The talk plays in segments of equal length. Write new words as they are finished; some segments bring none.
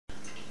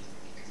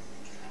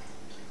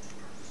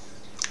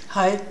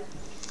Hi,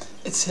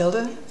 it's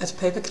Hilde at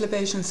Paperclip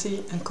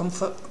Agency and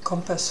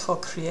Compass for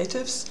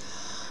Creatives.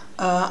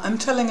 I'm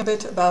telling a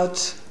bit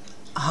about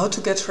how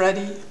to get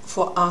ready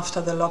for after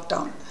the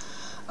lockdown.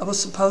 I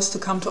was supposed to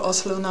come to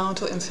Oslo now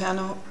to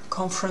Inferno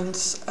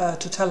Conference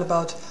to tell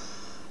about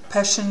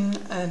passion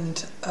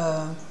and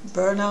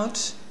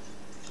burnout,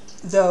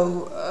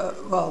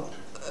 though,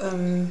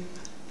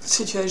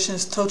 situation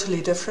is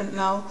totally different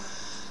now.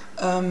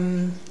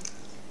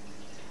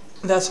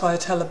 That's why I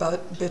tell a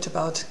bit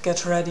about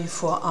get ready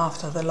for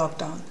after the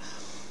lockdown.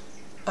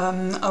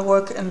 I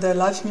work in the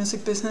live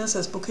music business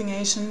as booking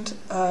agent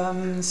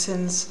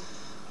since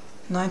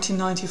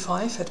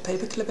 1995 at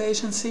Paperclip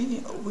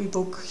Agency. We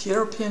book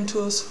European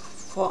tours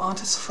for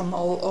artists from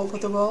all over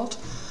the world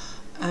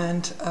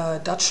and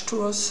Dutch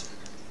tours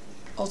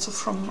also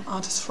from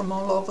artists from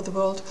all over the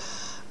world.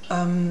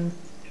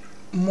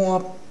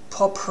 More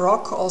pop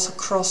rock, also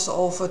crossed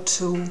over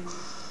to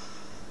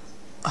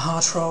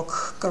hard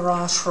rock,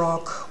 garage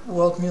rock,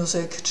 world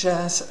music,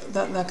 jazz,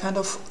 that kind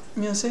of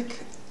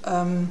music.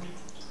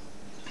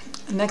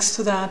 Next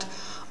to that,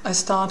 I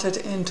started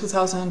in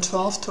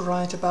 2012 to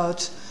write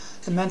about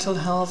the mental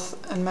health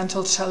and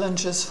mental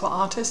challenges for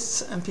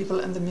artists and people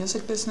in the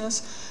music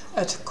business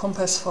at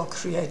Compass for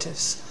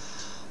Creatives.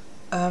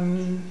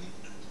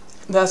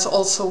 That's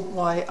also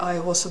why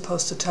I was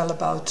supposed to tell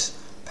about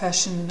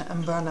passion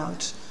and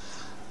burnout.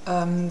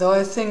 Though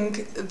I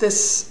think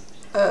this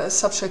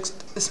subject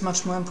is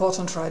much more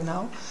important right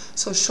now.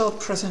 So a short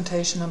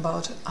presentation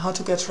about how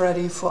to get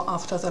ready for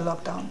after the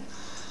lockdown.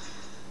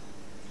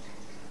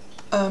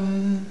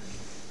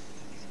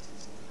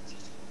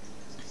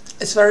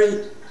 It's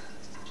very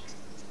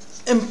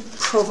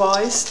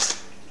improvised,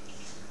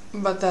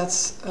 but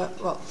that's,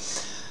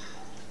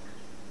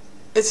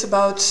 it's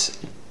about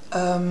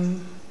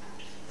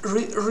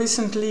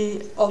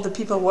recently all the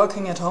people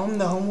working at home,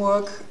 the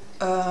homework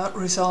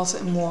results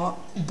in more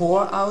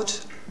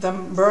bore-out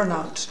than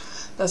burnout.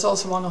 That's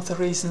also one of the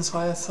reasons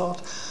why I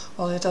thought,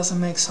 well, it doesn't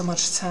make so much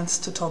sense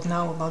to talk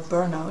now about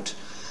burnout.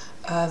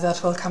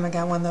 That will come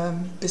again when the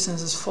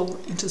business is full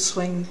into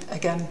swing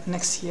again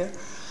next year,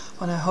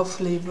 when I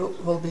hopefully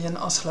will be in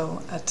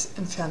Oslo at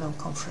Inferno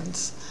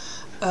Conference.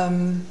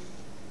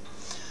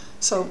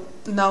 So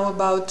now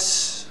about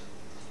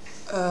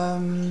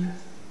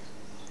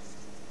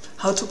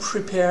how to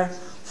prepare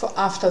for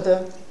after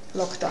the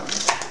lockdown.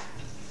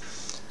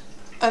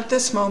 At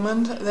this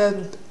moment,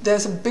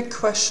 there's a big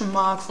question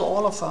mark for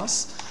all of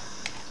us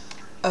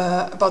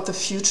about the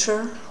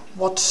future,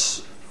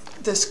 what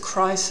this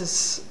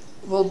crisis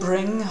will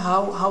bring,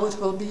 how it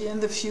will be in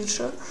the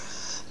future.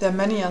 There are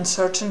many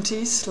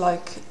uncertainties,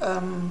 like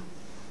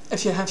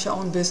if you have your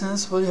own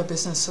business, will your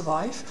business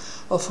survive?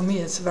 Well, for me,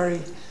 it's a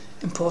very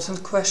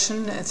important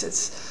question.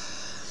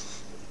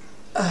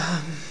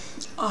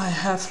 I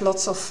have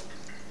lots of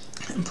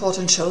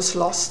important shows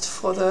lost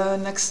for the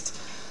next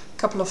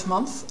couple of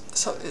months,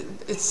 so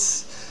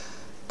it's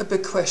a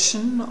big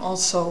question.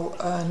 Also,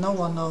 no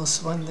one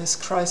knows when this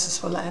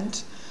crisis will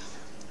end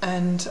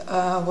and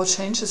what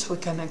changes we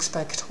can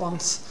expect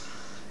once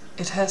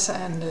it has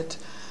ended.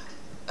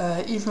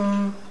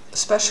 Even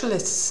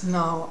specialists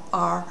now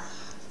are,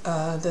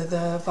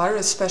 the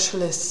virus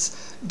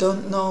specialists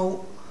don't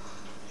know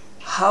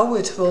how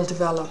it will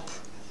develop.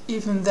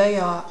 Even they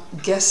are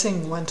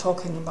guessing when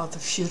talking about the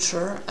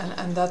future,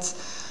 and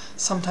that's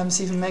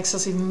sometimes even makes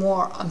us even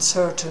more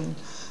uncertain.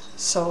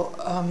 So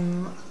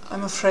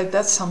I'm afraid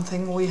that's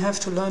something we have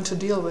to learn to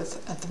deal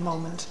with at the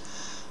moment.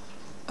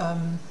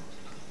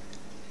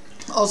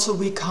 Also,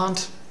 we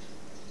can't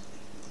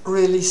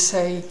really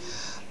say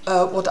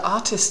what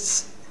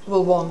artists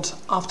will want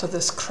after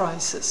this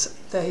crisis.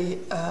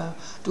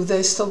 Do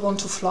they still want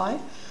to fly,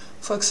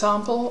 for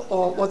example,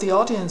 or what the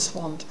audience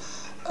want?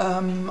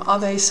 Are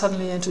they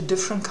suddenly into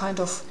different kind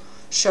of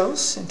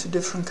shows, into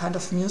different kind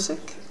of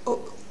music?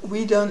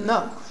 We don't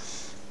know.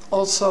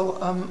 Also,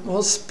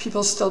 will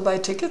people still buy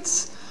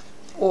tickets,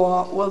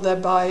 or will they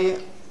buy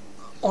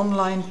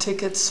online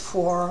tickets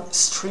for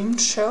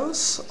streamed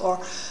shows? Or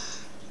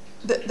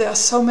there are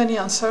so many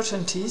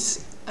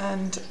uncertainties,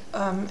 and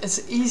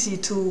it's easy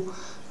to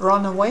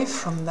run away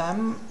from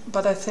them.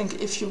 But I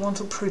think if you want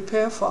to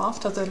prepare for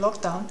after the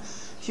lockdown,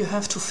 you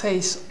have to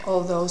face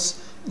all those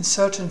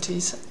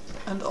uncertainties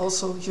and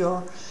also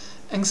your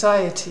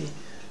anxiety.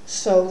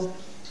 So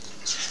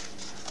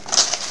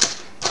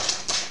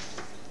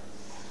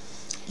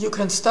you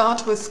can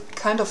start with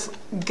kind of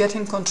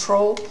getting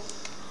control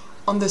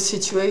on the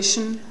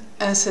situation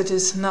as it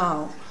is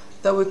now.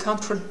 Though we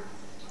can't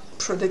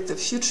predict the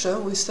future,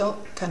 we still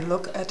can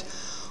look at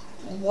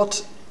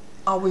what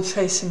are we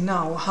facing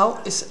now, how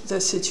is the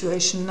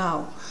situation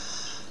now.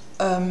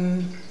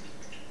 That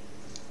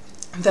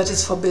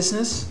is for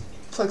business,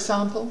 for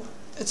example.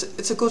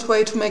 It's a good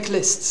way to make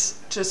lists,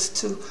 just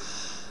to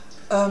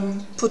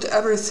put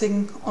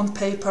everything on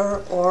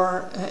paper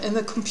or in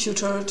the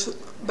computer,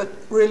 but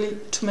really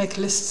to make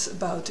lists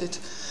about it.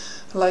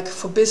 Like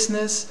for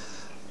business,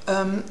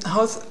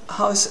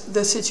 how's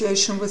the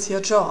situation with your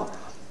job?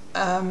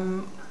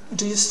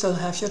 Do you still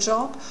have your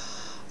job?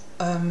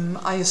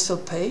 Are you still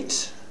paid?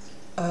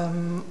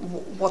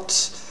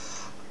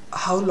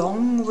 How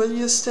long will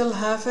you still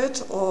have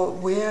it, or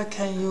where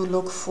can you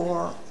look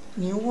for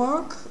new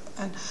work?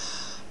 And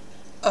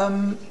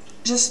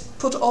just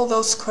put all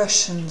those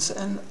questions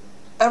and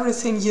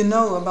everything you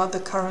know about the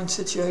current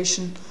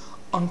situation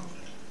on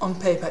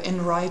paper,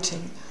 in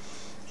writing.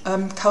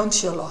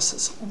 Count your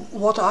losses.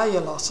 What are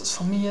your losses?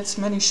 For me, it's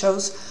many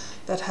shows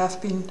that have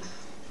been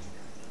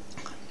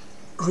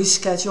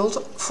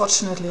rescheduled.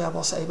 Fortunately, I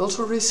was able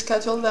to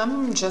reschedule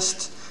them.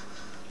 Just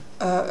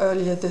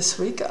earlier this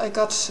week, I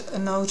got a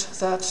note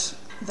that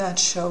that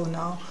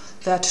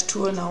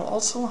tour now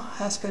also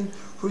has been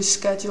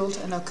rescheduled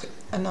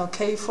and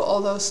okay for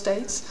all those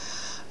dates.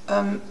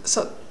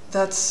 So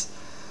that's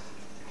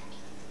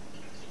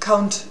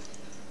count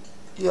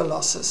your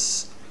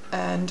losses,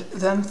 and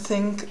then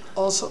think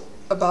also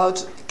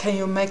about, can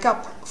you make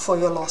up for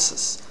your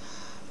losses?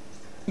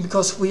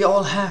 Because we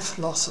all have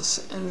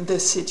losses in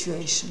this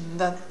situation.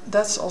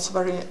 That's also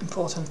very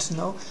important to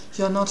know.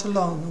 You're not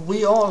alone.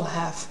 We all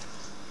have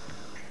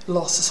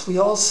losses. We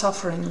all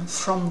suffering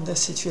from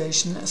this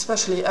situation,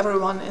 especially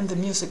everyone in the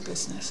music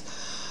business.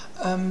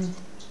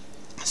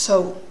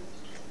 So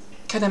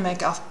can I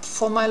make up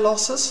for my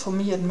losses? For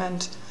me, it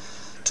meant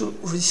to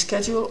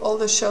reschedule all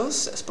the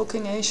shows as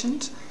booking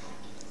agent,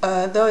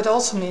 though it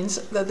also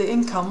means that the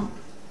income,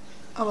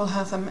 I will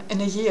have them in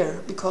a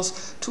year,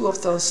 because 2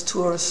 of those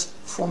tours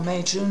for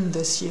May-June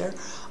this year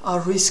are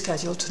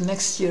rescheduled to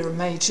next year,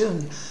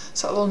 May-June.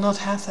 So I will not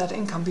have that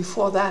income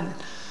before then,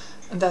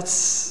 and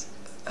that's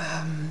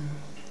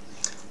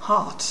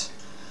hard.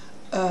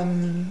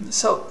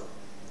 So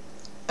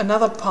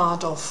another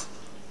part of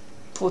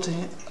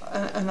putting,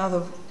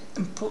 another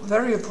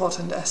very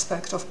important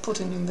aspect of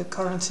putting in the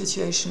current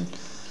situation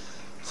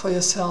for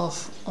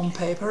yourself on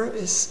paper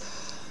is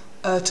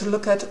to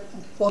look at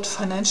what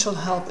financial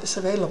help is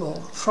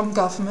available from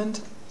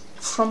government,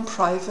 from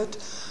private.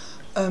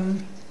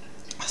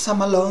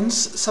 Some are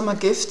loans, some are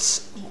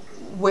gifts.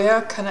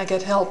 Where can I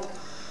get help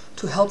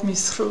to help me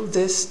through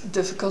these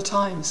difficult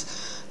times?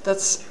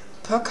 That's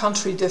per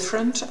country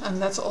different,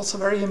 and that's also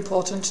very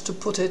important to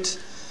put it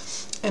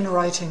in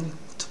writing,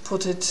 to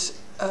put it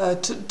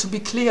to be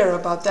clear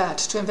about that,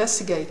 to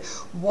investigate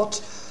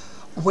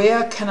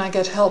where can I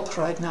get help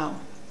right now.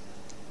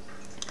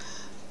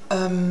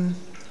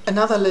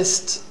 Another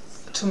list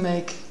to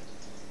make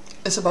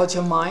is about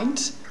your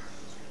mind.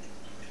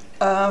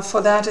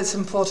 For that, it's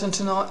important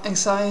to know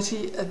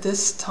anxiety at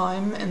this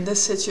time, in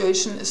this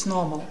situation, is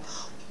normal.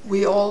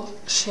 We all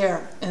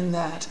share in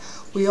that.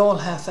 We all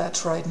have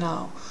that right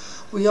now.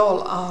 We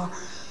all are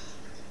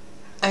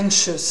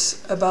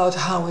anxious about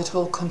how it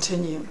will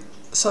continue.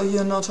 So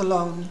you're not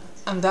alone,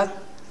 and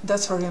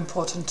that's very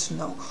important to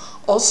know.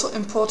 Also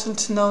important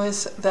to know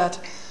is that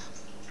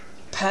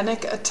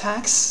panic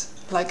attacks,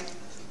 like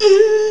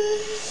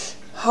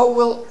how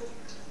will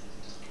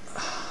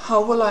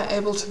I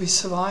able to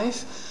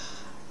survive?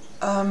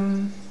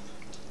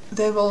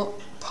 They will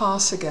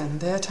pass again.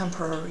 They're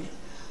temporary.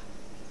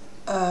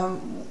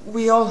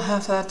 We all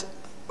have that.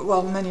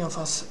 Well, many of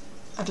us,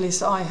 at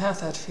least I have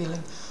that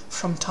feeling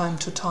from time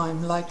to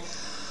time. Like,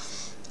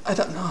 I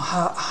don't know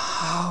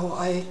how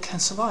I can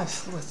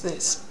survive with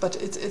this, but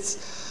it's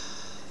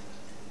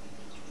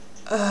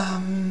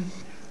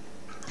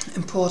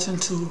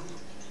important to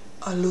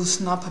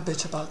loosen up a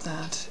bit about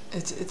that.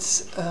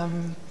 It's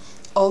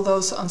all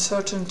those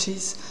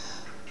uncertainties.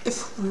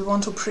 If we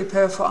want to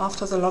prepare for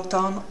after the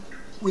lockdown,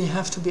 we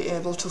have to be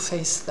able to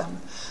face them.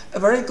 A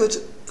very good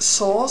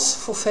source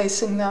for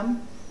facing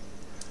them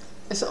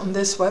is on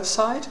this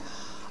website.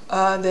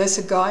 There's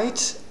a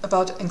guide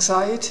about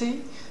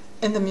anxiety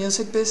in the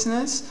music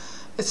business.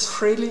 It's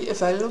freely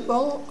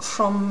available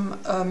from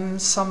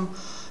some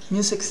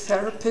music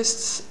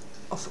therapists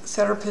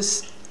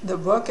that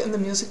work in the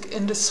music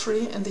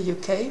industry in the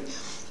UK,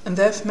 and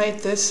they've made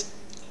this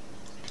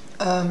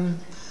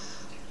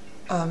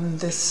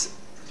this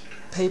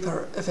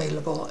paper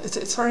available.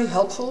 It's very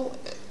helpful.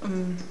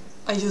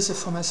 I use it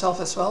for myself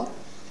as well,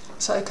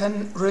 so I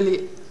can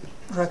really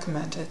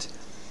recommend it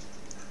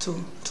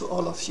to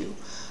all of you,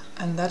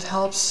 and that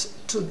helps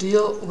to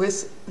deal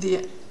with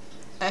the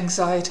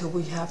anxiety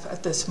we have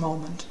at this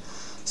moment.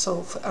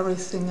 So for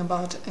everything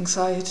about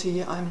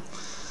anxiety, I'm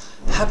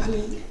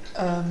happily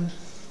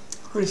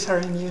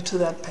referring you to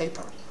that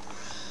paper.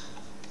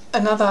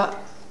 Another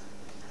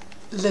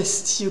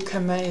list you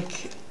can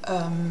make,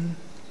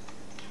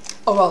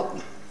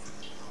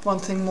 one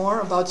thing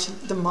more about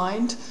the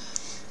mind.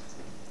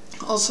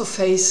 Also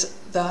face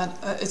that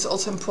it's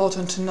also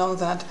important to know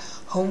that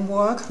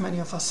homework, many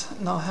of us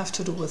now have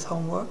to do with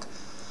homework,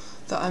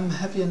 that I'm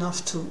happy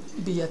enough to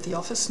be at the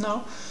office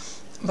now,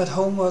 but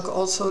homework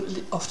also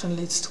often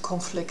leads to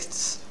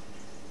conflicts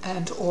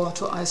and or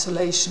to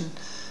isolation,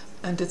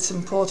 and it's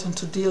important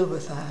to deal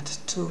with that,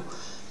 to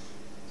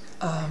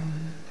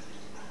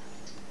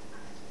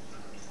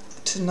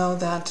know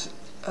that,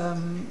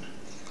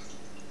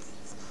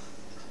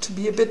 to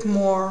be a bit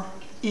more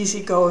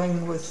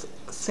easygoing with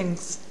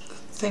things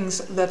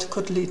that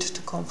could lead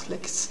to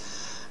conflicts,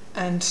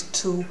 and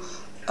to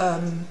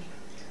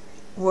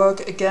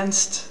work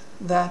against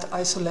that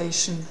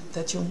isolation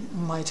that you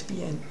might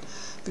be in,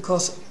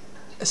 because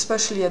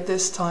especially at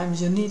this time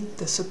you need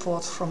the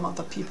support from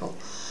other people,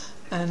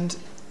 and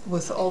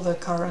with all the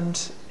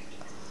current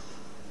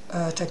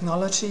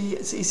technology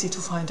it's easy to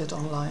find it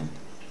online.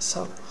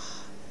 So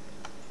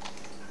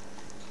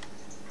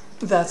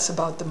that's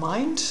about the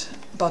mind.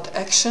 About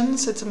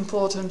actions, it's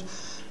important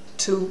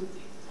to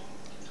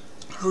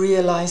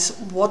realize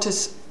what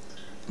is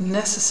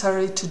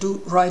necessary to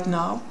do right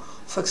now.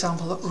 For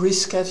example,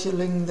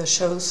 rescheduling the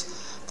shows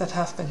that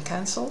have been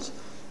cancelled.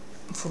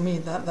 For me,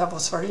 that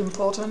was very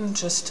important,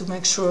 just to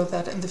make sure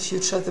that in the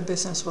future the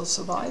business will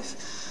survive.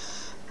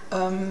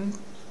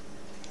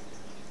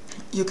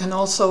 You can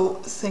also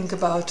think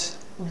about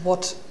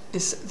what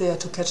is there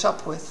to catch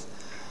up with.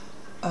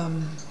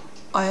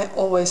 I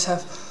always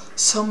have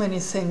so many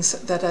things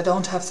that I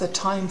don't have the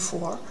time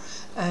for,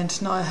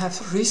 and now I have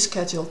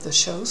rescheduled the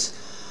shows.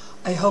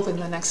 I hope in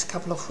the next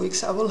couple of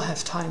weeks I will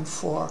have time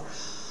for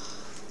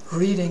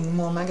reading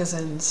more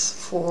magazines,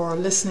 for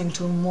listening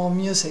to more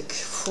music,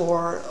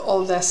 for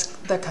all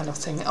that kind of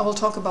thing. I will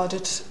talk about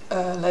it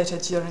later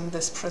during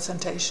this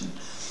presentation.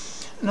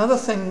 Another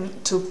thing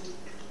to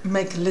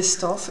make a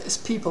list of is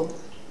people,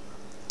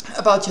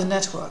 about your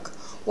network.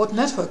 What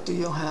network do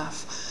you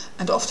have?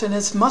 And often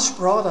it's much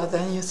broader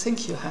than you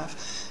think you have.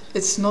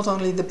 It's not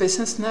only the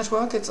business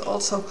network, it's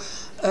also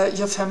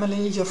your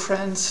family, your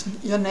friends,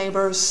 your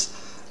neighbors.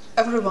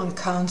 Everyone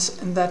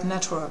counts in that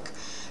network.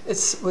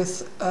 It's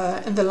with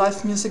in the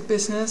live music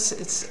business,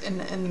 it's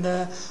in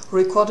the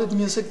recorded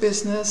music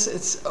business,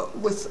 it's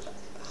with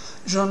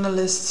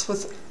journalists,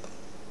 with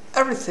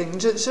everything.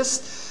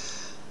 Just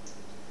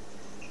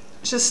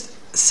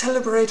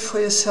celebrate for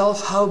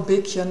yourself how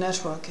big your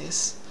network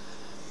is.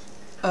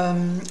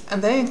 And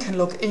then you can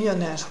look in your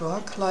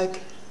network, like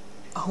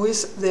who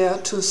is there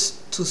to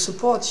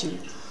support you.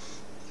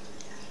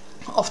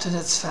 Often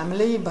it's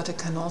family, but it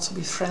can also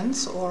be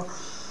friends or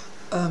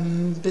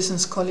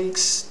business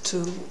colleagues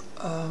to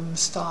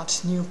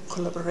start new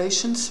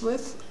collaborations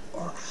with.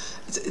 Or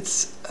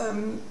it's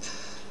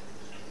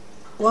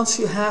once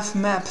you have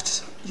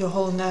mapped your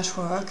whole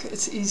network,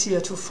 it's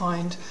easier to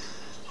find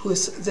who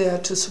is there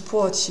to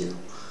support you.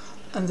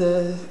 And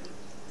the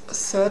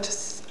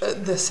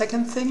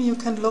second thing you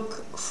can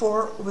look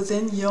for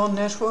within your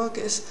network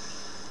is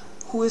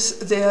who is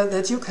there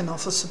that you can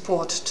offer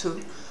support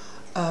to,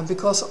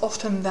 because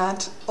often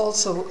that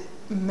also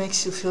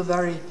makes you feel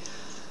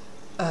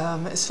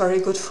it's very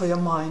good for your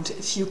mind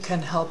if you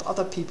can help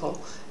other people.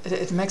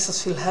 It makes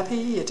us feel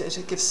happy,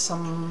 it gives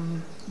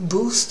some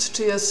boost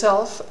to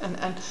yourself,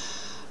 and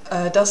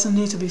doesn't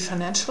need to be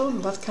financial,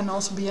 but can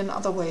also be in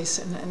other ways,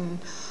 in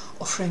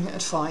offering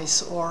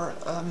advice, or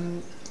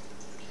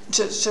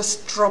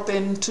just drop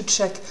in to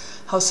check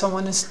how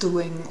someone is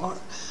doing, or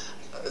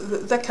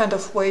that kind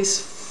of ways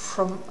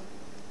from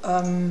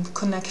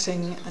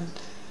connecting.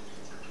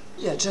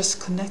 And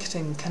just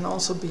connecting can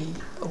also be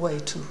a way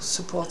to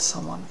support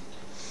someone.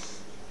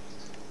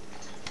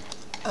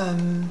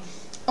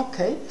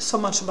 Okay, so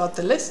much about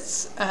the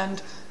lists,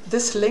 and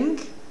this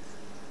link,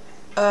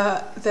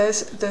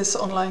 there's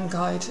online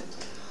guide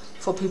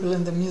for people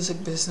in the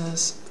music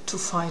business to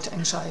fight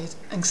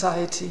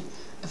anxiety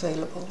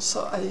available,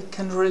 so I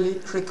can really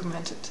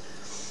recommend it.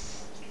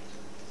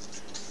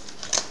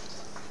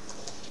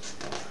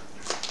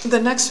 The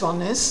next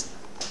one is,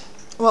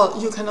 well,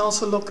 you can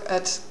also look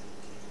at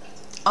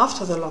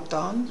after the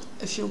lockdown,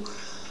 if you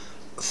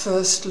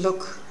first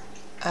look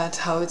at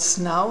how it's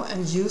now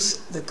and use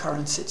the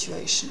current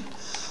situation.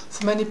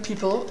 For many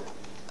people,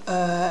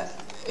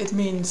 it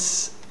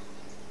means,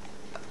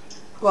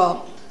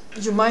 well,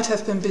 you might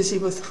have been busy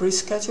with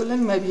rescheduling,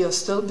 maybe you're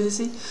still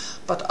busy,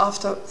 but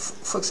after,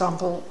 for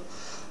example,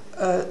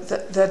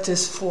 that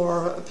is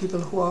for people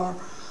who are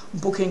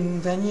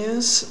booking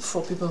venues,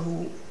 for people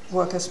who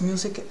work as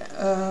music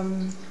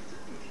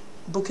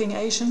booking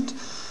agent,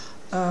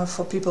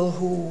 for people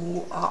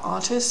who are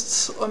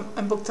artists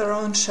and book their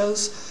own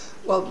shows.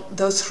 Well,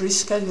 those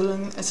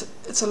rescheduling,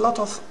 it's a lot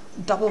of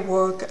double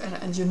work,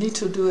 and you need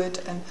to do it,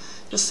 and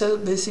you're still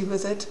busy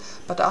with it.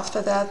 But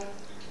after that,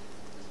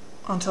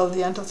 until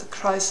the end of the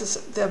crisis,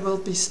 there will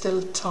be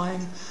still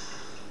time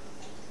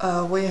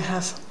where you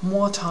have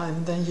more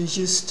time than you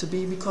used to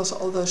be, because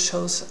all those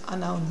shows are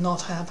now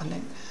not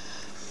happening.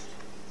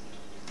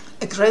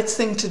 A great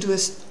thing to do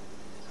is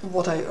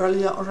what I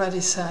earlier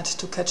already said,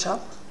 to catch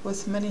up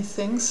with many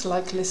things,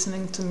 like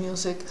listening to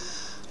music,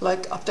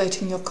 like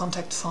updating your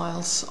contact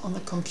files on the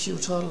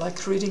computer,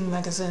 like reading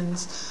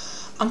magazines,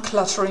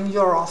 uncluttering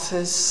your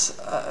office,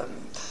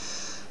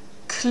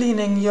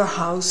 cleaning your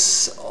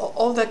house,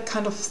 all that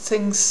kind of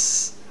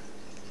things.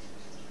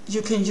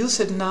 You can use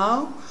it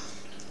now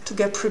to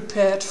get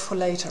prepared for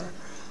later,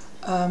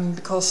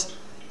 because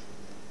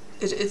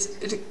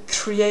it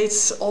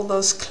creates, all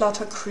those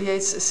clutter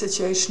creates a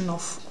situation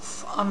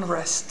of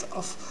unrest,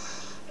 of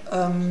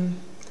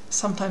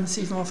sometimes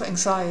even of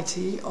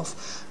anxiety,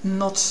 of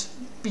not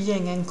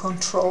being in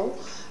control.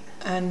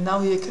 And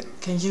now you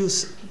can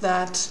use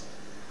that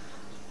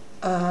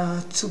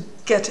to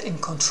get in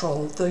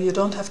control. Though you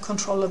don't have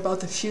control about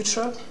the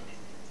future,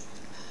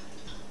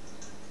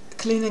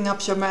 cleaning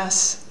up your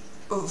mess,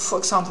 for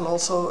example,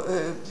 also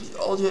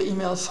all your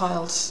email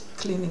files,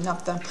 cleaning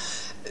up them,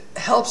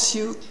 helps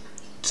you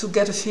to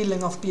get a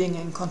feeling of being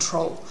in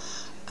control.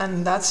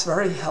 And that's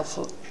very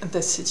helpful in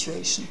this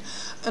situation.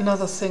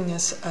 Another thing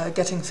is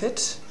getting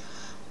fit.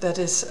 That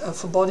is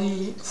for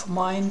body, for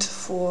mind,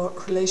 for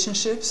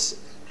relationships.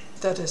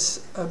 That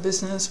is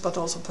business, but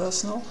also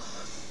personal.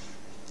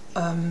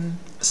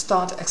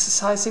 Start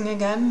exercising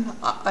again.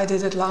 I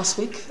did it last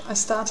week. I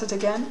started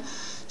again.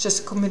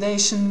 Just a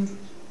combination,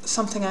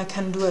 something I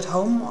can do at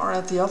home or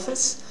at the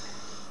office.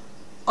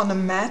 On a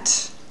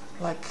mat,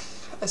 like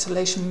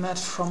isolation mat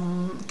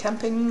from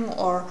camping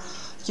or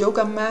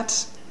yoga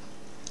mat.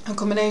 A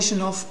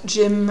combination of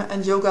gym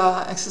and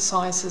yoga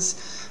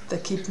exercises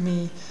that keep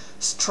me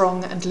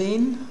strong and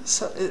lean.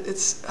 So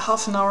it's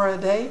half an hour a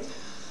day.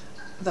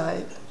 That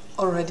I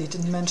already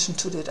didn't mention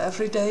to do it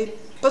every day,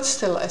 but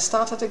still I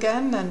started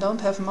again and don't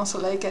have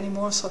muscle ache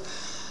anymore. So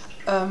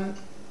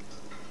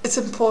it's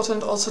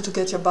important also to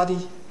get your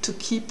body, to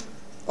keep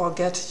or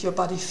get your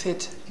body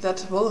fit.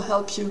 That will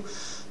help you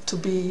to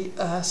be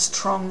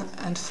strong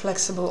and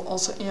flexible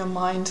also in your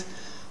mind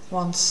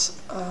once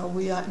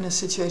we are in a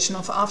situation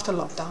of after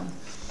lockdown.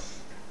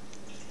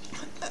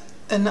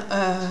 And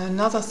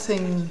another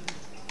thing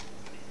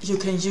you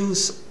can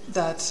use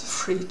that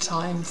free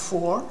time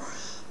for,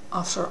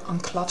 after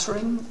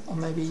uncluttering, or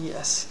maybe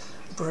as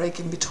a break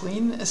in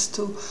between, is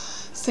to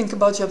think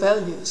about your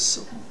values.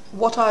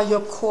 What are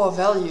your core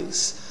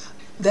values?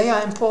 They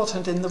are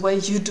important in the way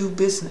you do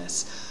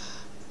business.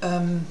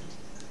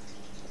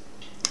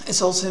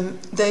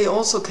 They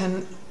also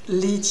can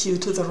lead you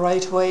to the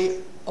right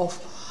way of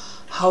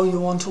how you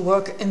want to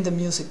work in the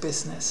music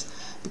business.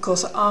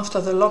 Because after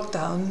the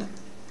lockdown,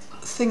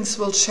 things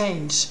will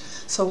change.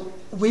 So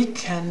we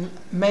can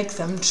make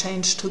them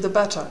change to the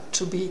better,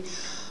 to be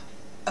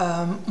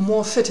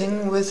more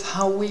fitting with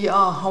how we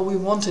are, how we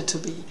want it to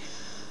be.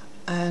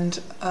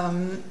 And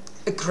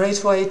a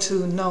great way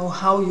to know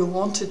how you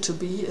want it to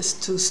be is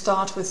to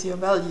start with your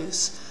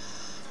values.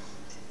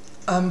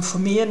 For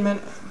me, in a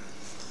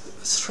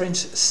strange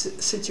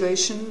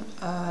situation,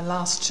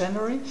 last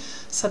January,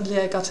 suddenly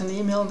I got an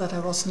email that I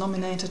was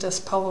nominated as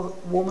Power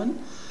Woman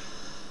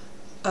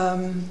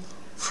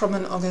from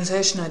an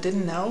organization I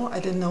didn't know. I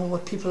didn't know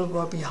what people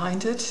were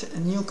behind it, a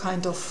new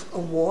kind of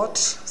award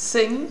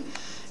thing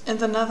in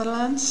the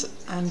Netherlands.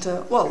 And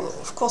well,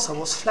 of course I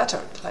was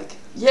flattered, like,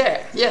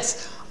 yeah,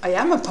 yes, I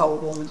am a power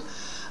woman.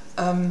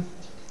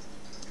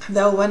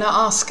 Though when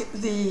I asked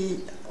the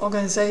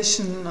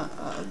organization,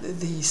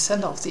 the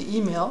sender of the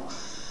email,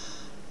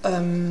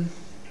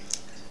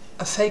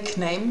 a fake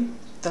name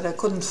that I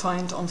couldn't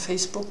find on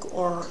Facebook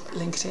or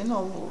LinkedIn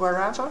or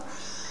wherever,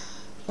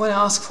 when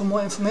I asked for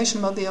more information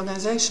about the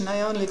organization,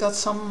 I only got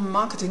some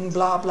marketing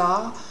blah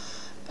blah,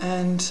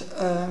 and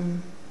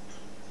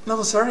that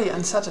was very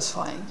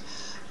unsatisfying.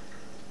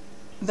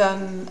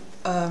 Then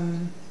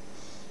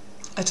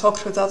I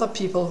talked with other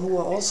people who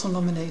were also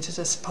nominated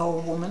as Power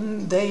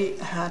Woman. They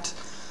had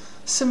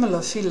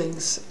similar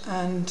feelings,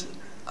 and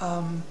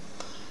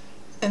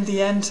in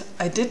the end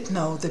I did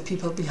know the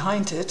people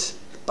behind it,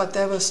 but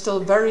they were still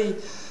very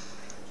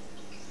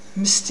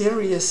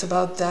mysterious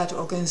about that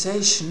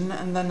organization.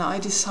 And then I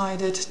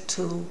decided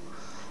to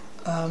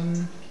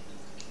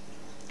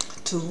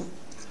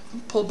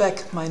pull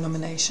back my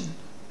nomination.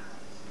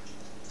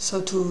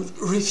 So to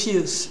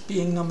refuse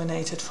being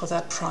nominated for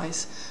that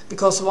prize,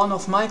 because one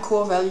of my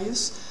core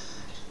values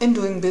in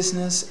doing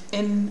business,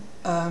 in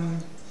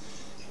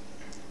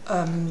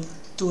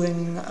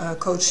doing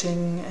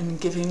coaching and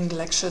giving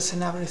lectures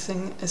and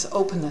everything, is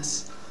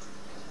openness.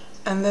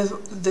 And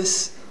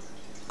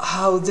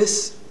how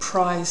this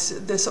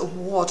prize, this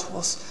award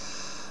was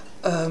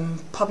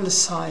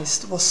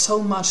publicized, was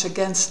so much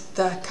against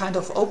that kind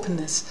of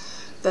openness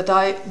that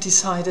I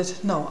decided,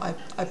 no,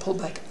 I pull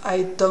back.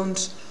 I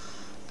don't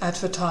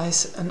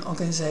advertise an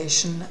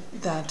organization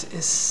that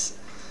is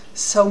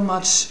so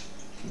much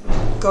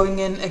going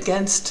in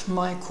against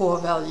my core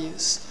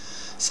values.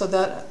 So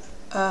that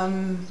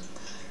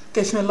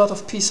gave me a lot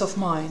of peace of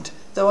mind.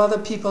 Though other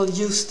people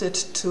used it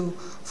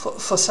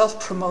for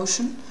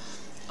self-promotion,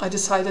 I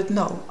decided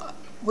no.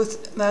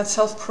 With that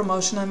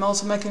self-promotion, I'm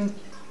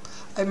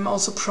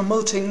also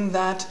promoting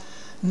that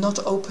not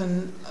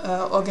open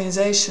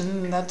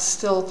organization that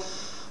still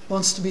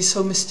wants to be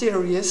so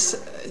mysterious.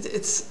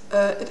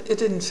 It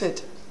didn't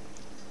fit.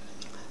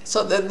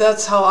 So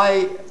that's how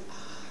I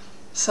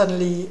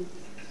suddenly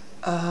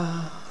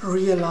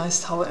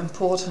realized how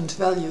important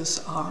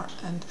values are.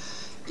 And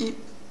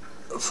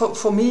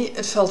for me,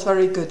 it felt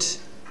very good,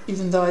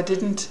 even though I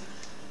didn't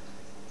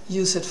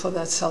use it for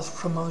that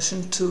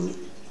self-promotion, to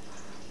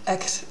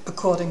act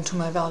according to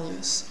my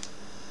values.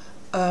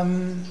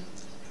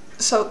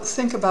 So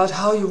think about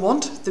how you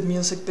want the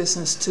music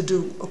business to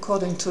do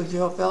according to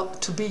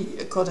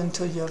according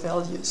to your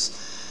values.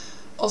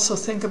 Also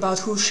think about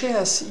who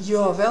shares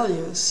your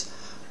values.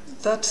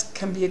 That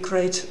can be a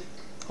great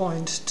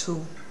point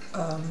to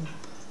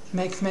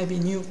make maybe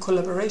new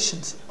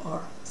collaborations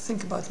or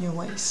think about new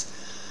ways.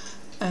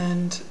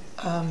 And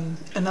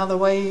another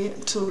way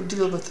to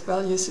deal with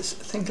values is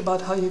think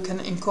about how you can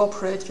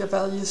incorporate your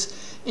values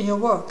in your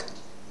work,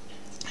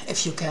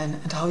 if you can,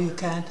 and how you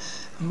can,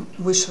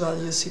 which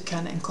values you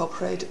can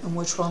incorporate and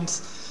which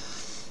ones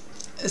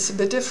is a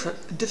bit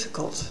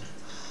difficult.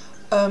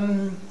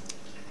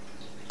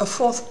 A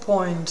fourth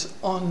point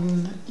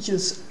on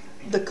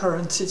the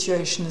current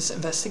situation is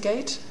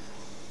investigate.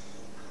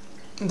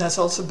 That's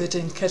also a bit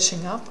in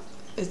catching up.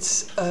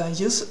 It's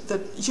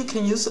you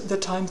can use the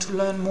time to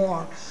learn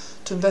more,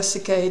 to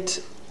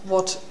investigate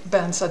what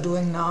bands are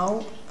doing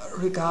now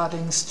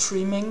regarding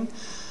streaming,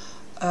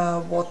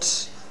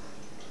 what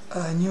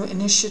new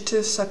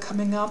initiatives are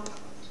coming up,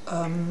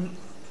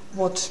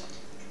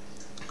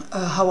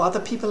 how other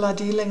people are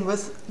dealing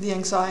with the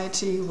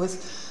anxiety,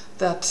 with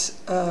that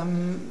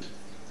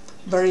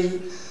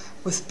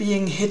with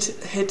being hit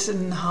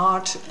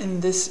hard in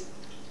this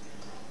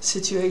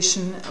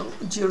situation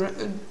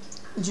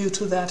due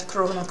to that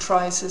corona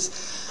crisis.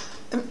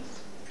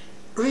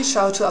 Reach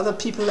out to other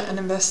people and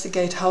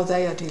investigate how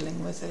they are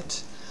dealing with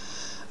it.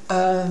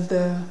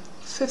 The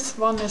fifth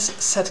one is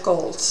set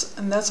goals,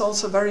 and that's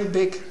also a very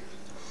big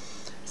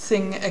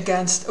thing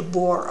against a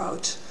bore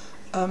out.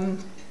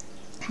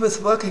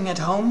 With working at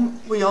home,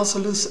 we also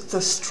lose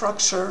the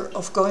structure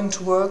of going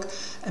to work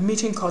and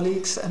meeting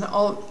colleagues, and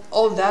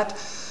all that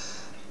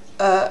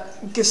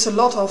gives a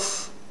lot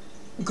of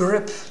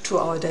grip to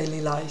our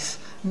daily life.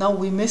 Now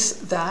we miss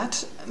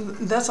that.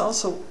 That's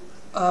also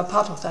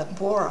part of that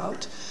bore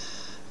out.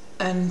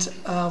 And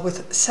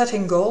with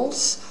setting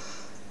goals,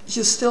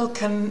 you still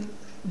can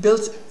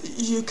build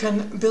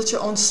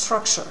your own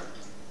structure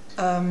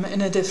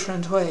in a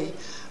different way,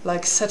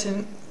 like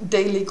setting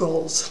daily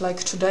goals,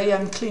 like today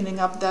I'm cleaning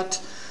up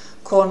that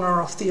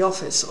corner of the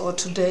office, or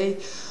today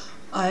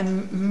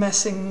I'm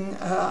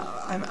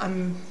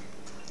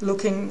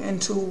looking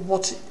into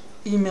what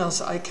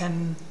emails I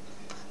can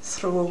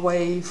throw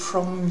away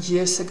from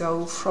years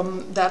ago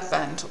from that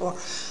band, or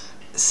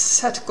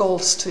set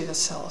goals to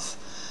yourself.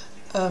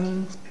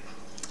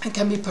 It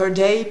can be per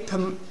day,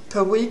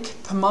 per week,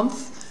 per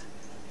month.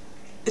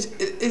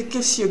 It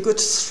gives you a good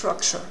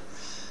structure.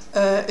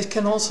 It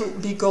can also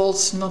be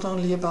goals not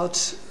only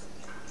about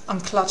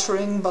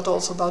uncluttering, but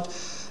also about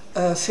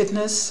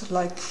fitness,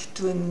 like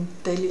doing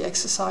daily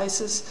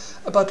exercises,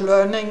 about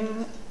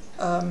learning,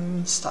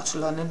 start to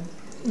learn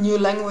a new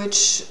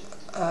language,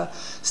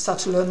 start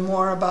to learn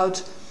more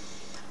about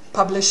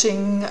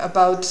publishing,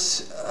 about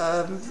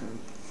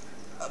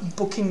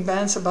booking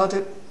bands, about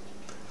a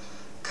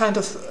kind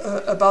of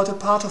about a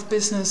part of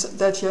business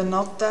that you're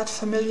not that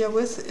familiar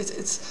with.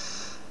 It's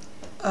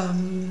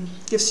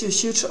gives you a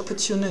huge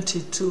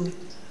opportunity to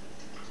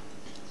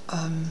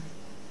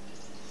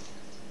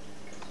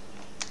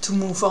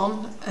move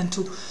on and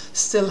to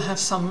still have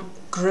some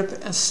grip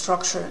and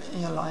structure in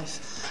your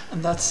life,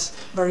 and that's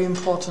very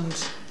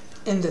important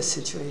in this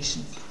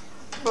situation.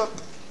 But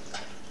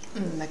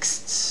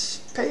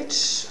next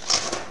page,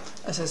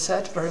 as I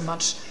said, very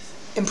much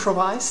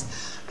improvised.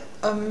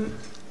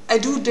 I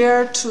do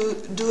dare to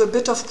do a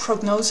bit of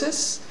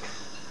prognosis.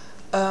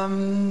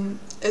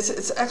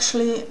 It's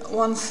actually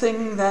one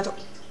thing that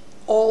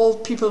all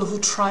people who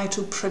try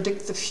to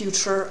predict the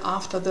future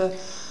after the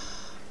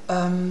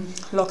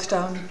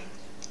lockdown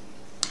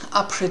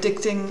are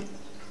predicting.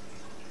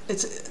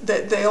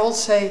 They all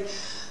say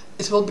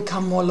it will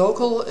become more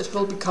local, it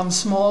will become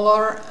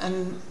smaller,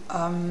 and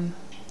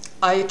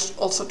I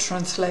also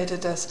translate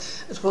it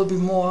as it will be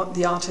more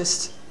the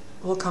artist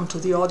will come to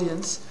the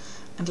audience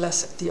and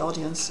less the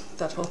audience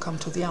that will come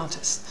to the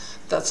artist.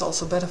 That's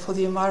also better for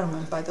the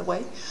environment, by the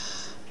way,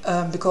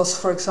 because,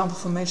 for example,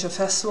 for major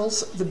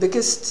festivals, the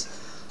biggest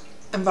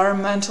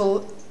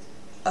environmental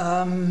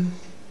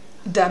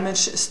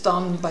damage is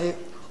done by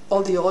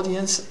all the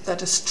audience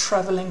that is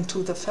traveling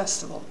to the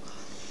festival.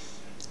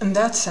 In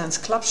that sense,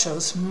 club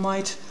shows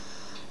might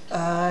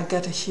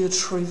get a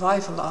huge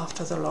revival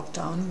after the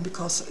lockdown,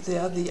 because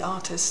there the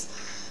artist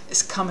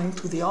is coming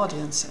to the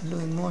audience and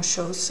doing more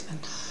shows.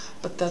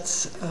 But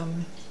that's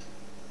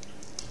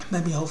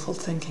maybe hopeful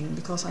thinking,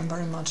 because I'm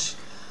very much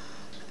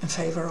in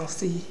favor of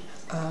the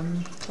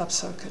club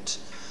circuit.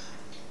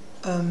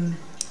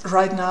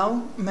 Right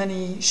now,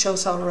 many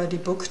shows are already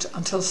booked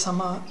until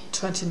summer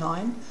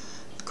 29,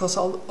 because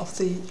all of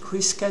the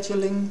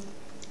rescheduling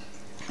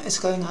is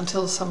going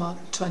until summer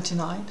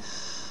 29.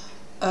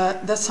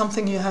 That's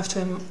something you have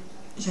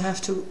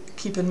to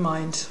keep in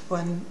mind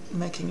when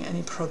making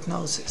any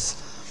prognosis.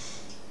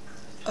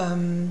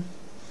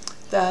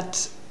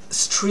 That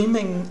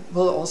streaming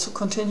will also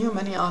continue.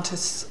 Many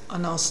artists are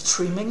now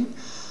streaming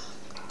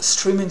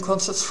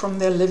concerts from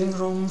their living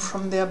room,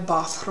 from their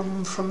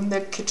bathroom, from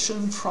their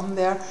kitchen, from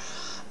their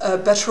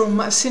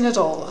bedroom. I've seen it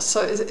all.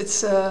 So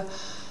it's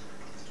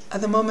at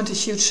the moment a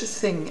huge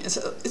thing.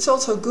 It's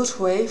also a good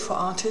way for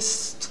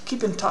artists to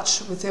keep in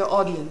touch with their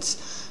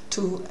audience,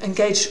 to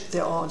engage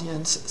their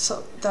audience.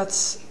 So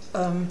that's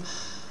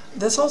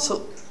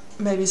also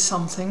maybe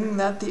something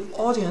that the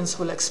audience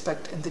will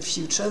expect in the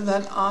future,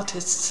 that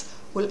artists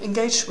will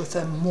engage with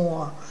them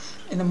more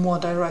in a more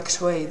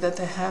direct way, that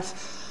they have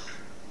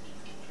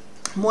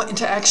more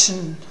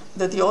interaction,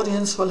 that the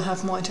audience will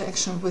have more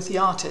interaction with the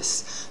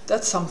artists.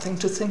 That's something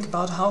to think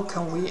about. How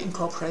can we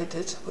incorporate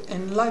it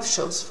in live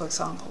shows, for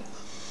example?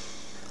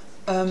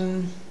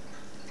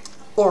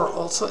 Or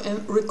also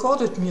in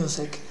recorded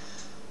music.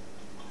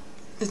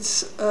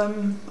 It's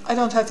I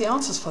don't have the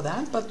answers for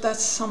that, but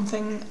that's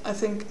something I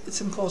think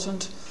it's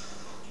important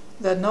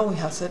that now we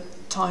have the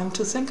time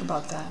to think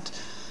about that.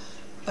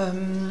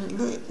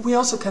 We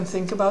also can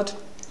think about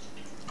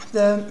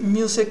the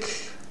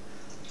music,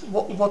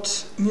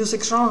 what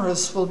music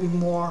genres will be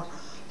more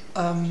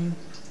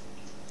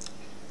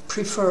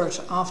preferred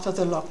after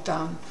the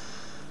lockdown.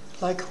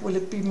 Like, will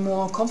it be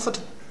more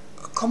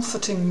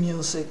comforting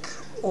music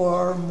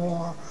or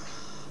more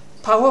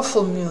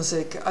powerful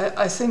music?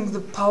 I think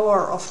the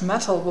power of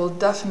metal will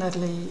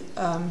definitely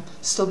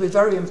still be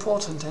very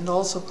important, and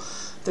also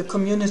the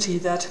community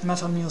that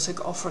metal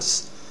music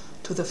offers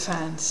to the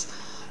fans.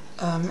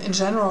 In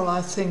general,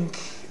 I think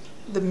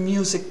the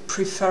music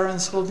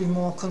preference will be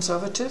more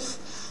conservative,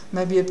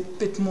 maybe a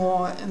bit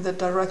more in the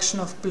direction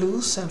of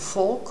blues and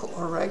folk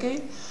or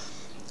reggae.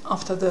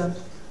 After the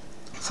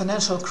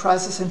financial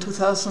crisis in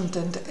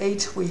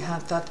 2008, we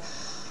had that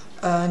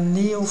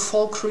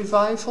neo-folk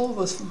revival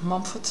with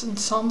Mumford &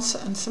 Sons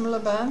and similar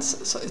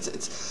bands. So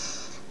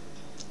it's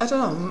I don't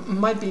know,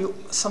 might be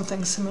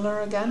something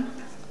similar again,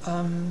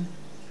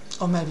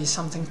 or maybe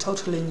something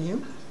totally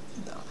new.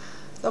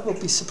 That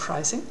would be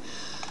surprising.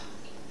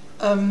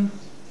 In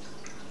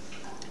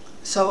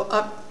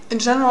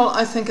general,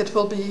 I think it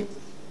will be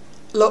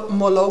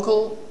more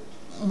local,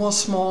 more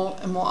small,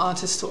 and more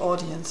artist to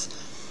audience.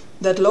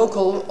 That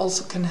local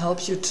also can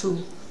help you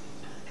to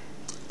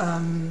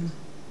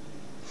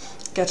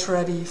get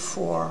ready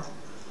for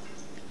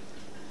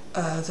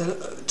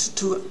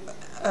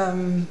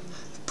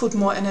put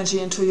more energy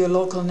into your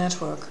local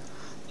network.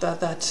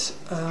 That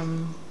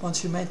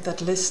once you make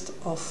that list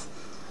of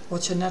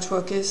what your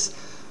network is,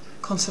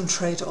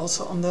 concentrate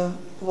also on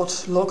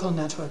what local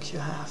network you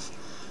have.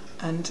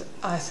 And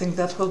I think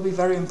that will be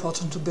very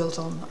important to build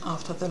on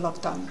after the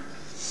lockdown.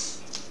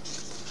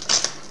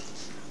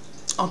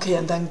 Okay,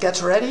 and then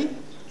get ready.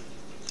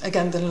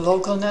 Again, the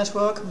local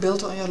network,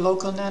 build on your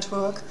local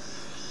network.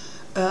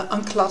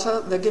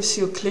 Unclutter, that gives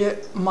you a clear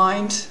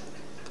mind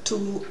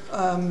to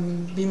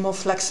be more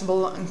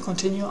flexible and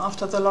continue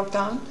after the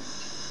lockdown.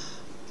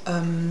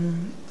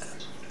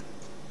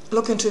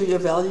 Look into your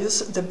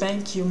values that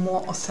make you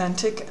more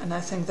authentic, and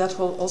I think that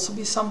will also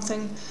be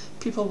something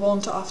people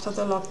want after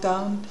the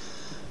lockdown.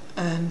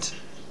 And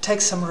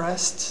take some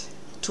rest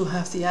to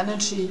have the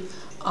energy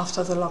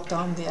after the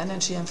lockdown, the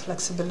energy and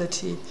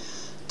flexibility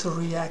to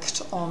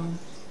react on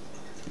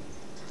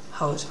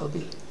how it will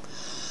be.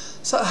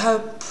 So I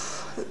hope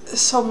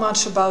so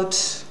much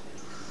about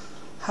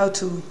how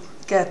to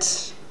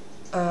get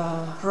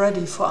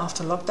ready for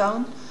after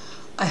lockdown.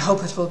 I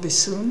hope it will be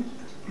soon,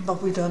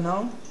 but we don't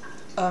know.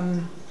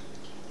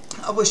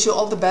 I wish you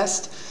all the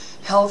best,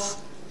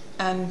 health,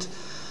 and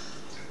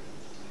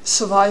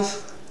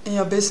survive in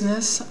your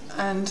business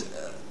and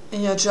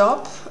in your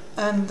job.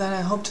 And then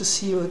I hope to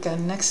see you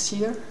again next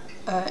year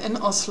in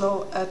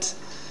Oslo at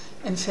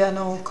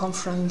Inferno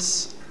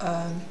Conference,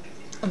 and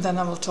then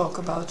I will talk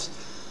about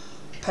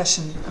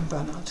passion and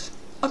burnout.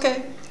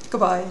 Okay,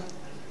 goodbye.